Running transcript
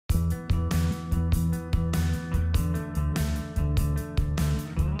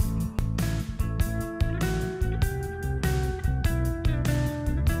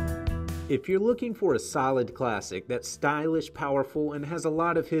If you're looking for a solid classic that's stylish, powerful, and has a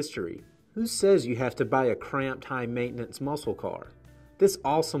lot of history, who says you have to buy a cramped, high-maintenance muscle car? This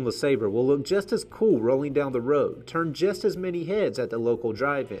awesome LeSabre will look just as cool rolling down the road, turn just as many heads at the local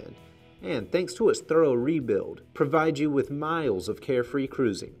drive-in, and thanks to its thorough rebuild, provide you with miles of carefree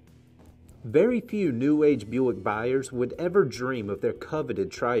cruising. Very few new-age Buick buyers would ever dream of their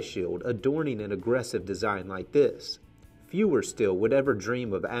coveted tri-shield adorning an aggressive design like this. Fewer still would ever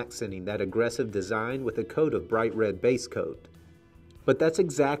dream of accenting that aggressive design with a coat of bright red base coat. But that's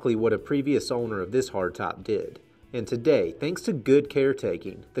exactly what a previous owner of this hardtop did. And today, thanks to good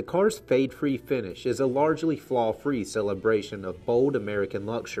caretaking, the car's fade-free finish is a largely flaw-free celebration of bold American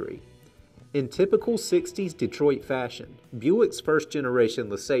luxury. In typical 60s Detroit fashion, Buick's first-generation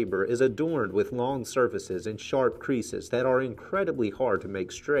LeSabre is adorned with long surfaces and sharp creases that are incredibly hard to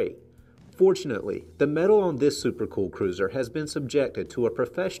make straight. Fortunately, the metal on this super cool cruiser has been subjected to a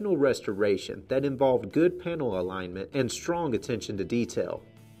professional restoration that involved good panel alignment and strong attention to detail.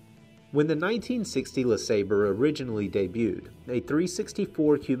 When the 1960 LeSabre originally debuted, a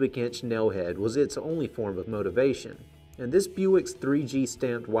 364 cubic inch Nailhead was its only form of motivation, and this Buick's 3G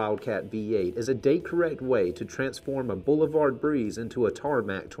stamped Wildcat V8 is a date-correct way to transform a boulevard breeze into a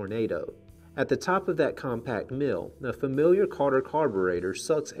tarmac tornado. At the top of that compact mill, a familiar Carter carburetor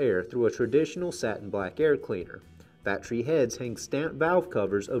sucks air through a traditional satin black air cleaner. Factory heads hang stamped valve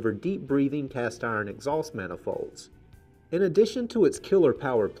covers over deep-breathing cast-iron exhaust manifolds. In addition to its killer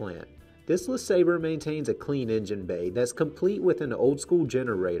power plant, this LeSabre maintains a clean engine bay that's complete with an old-school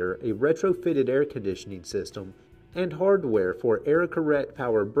generator, a retrofitted air conditioning system, and hardware for error-correct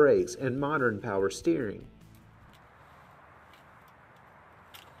power brakes and modern power steering.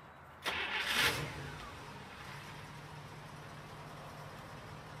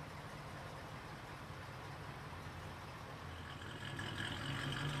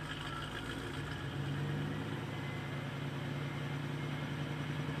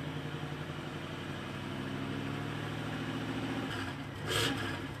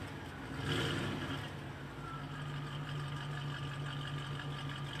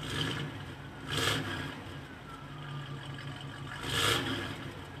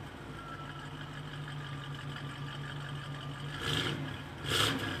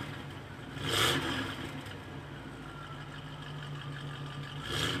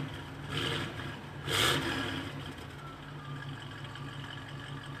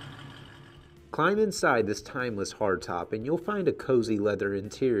 Climb inside this timeless hardtop and you'll find a cozy leather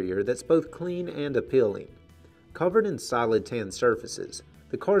interior that's both clean and appealing. Covered in solid tan surfaces,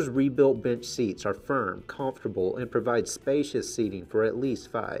 the car's rebuilt bench seats are firm, comfortable, and provide spacious seating for at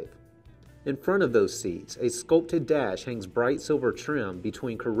least 5. In front of those seats, a sculpted dash hangs bright silver trim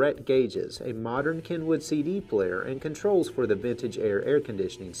between correct gauges, a modern Kenwood CD player, and controls for the vintage air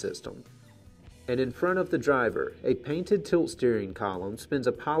conditioning system. And in front of the driver, a painted tilt steering column spins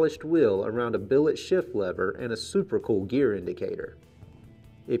a polished wheel around a billet shift lever and a super cool gear indicator.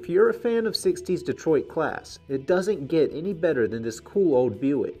 If you're a fan of 60s Detroit class, it doesn't get any better than this cool old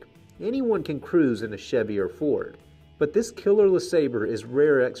Buick. Anyone can cruise in a Chevy or Ford, but this killer LeSabre is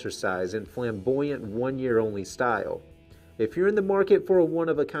rare exercise in flamboyant one-year-only style. If you're in the market for a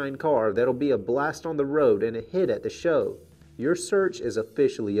one-of-a-kind car that'll be a blast on the road and a hit at the show, your search is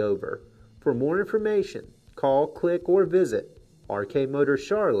officially over. For more information, call, click, or visit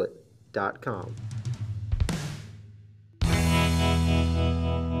rkmotorcharlotte.com.